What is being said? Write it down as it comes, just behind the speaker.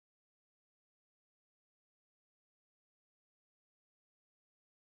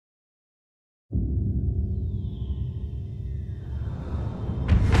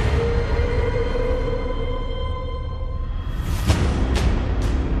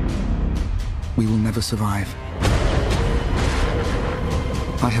we will never survive.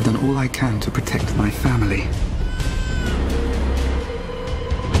 I have done all I can to protect my family.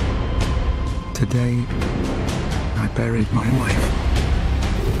 Today, I buried my wife.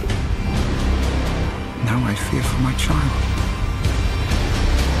 Now I fear for my child.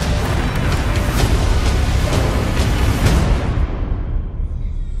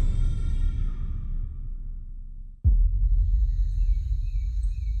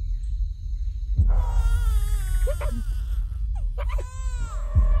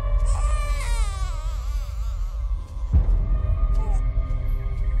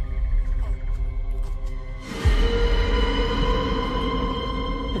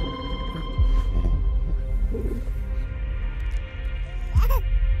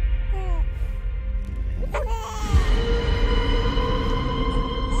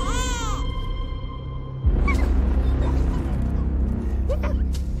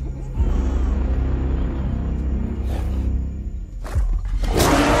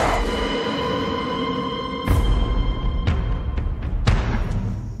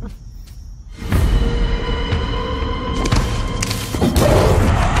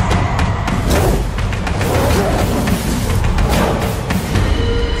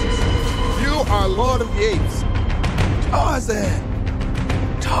 Lord of the Apes.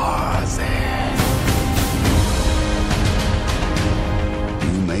 Tarzan! Tarzan!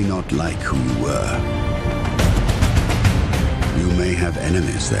 You may not like who you were. You may have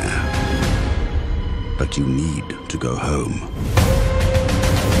enemies there. But you need to go home.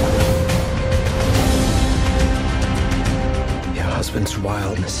 Your husband's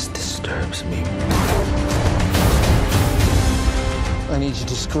wildness disturbs me. I need you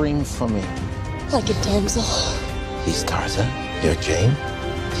to scream for me. Like a damsel. He's Tarzan. You're Jane.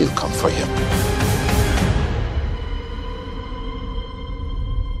 He'll come for you.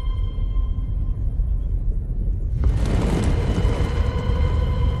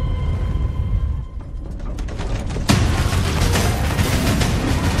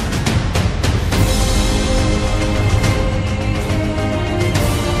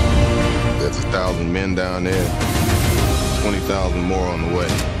 There's 1,000 men down there. 20,000 more on the way.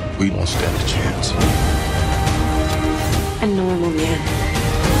 We won't stand a chance. A normal man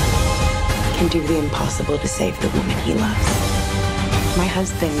can do the impossible to save the woman he loves. My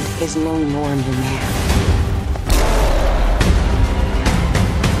husband is no normal man.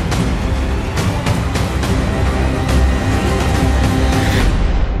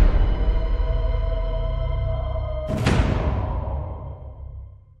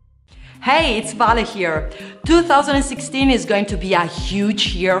 Hey, it's Vale here. 2016 is going to be a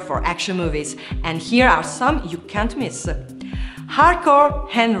huge year for action movies, and here are some you can't miss. Hardcore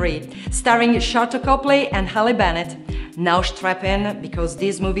Henry, starring Sharlto Copley and Halle Bennett. Now strap in, because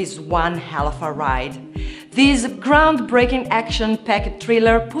this movie is one hell of a ride. This groundbreaking action-packed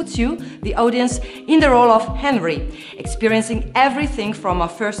thriller puts you, the audience, in the role of Henry, experiencing everything from a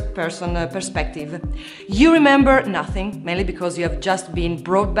first-person perspective. You remember nothing, mainly because you have just been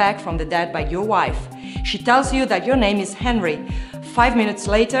brought back from the dead by your wife. She tells you that your name is Henry. 5 minutes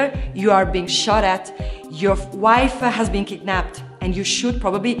later, you are being shot at, your wife has been kidnapped, and you should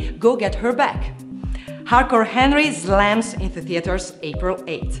probably go get her back. Hardcore Henry slams into theaters April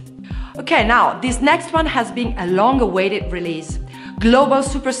 8. Okay, now, this next one has been a long-awaited release. Global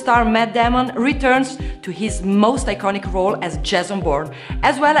superstar Matt Damon returns to his most iconic role as Jason Bourne,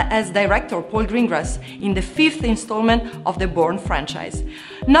 as well as director Paul Greengrass in the 5th installment of the Bourne franchise.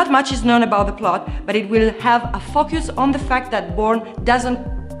 Not much is known about the plot, but it will have a focus on the fact that Bourne doesn't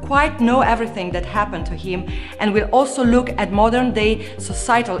quite know everything that happened to him, and will also look at modern-day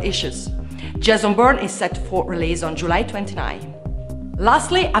societal issues. Jason Bourne is set for release on July 29.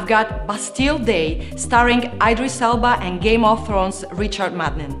 Lastly, I've got Bastille Day, starring Idris Elba and Game of Thrones' Richard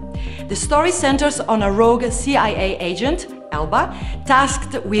Madden. The story centers on a rogue CIA agent, Elba,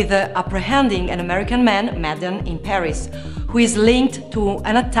 tasked with apprehending an American man, Madden, in Paris, who is linked to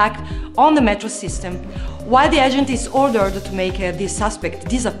an attack on the metro system. While the agent is ordered to make this suspect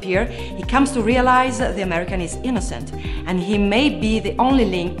disappear, he comes to realize the American is innocent, and he may be the only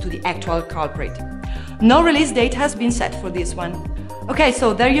link to the actual culprit. No release date has been set for this one. Okay,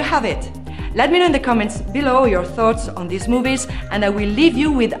 so there you have it. Let me know in the comments below your thoughts on these movies, and I will leave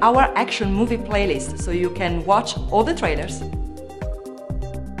you with our action movie playlist so you can watch all the trailers.